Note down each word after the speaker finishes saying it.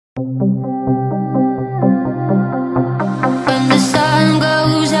When the sun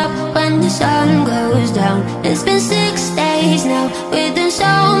goes up, when the sun goes down. It's been 6 days now with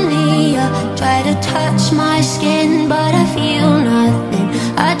insomnia. Try to touch my skin, but I feel nothing.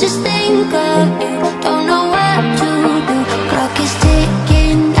 I just think of you.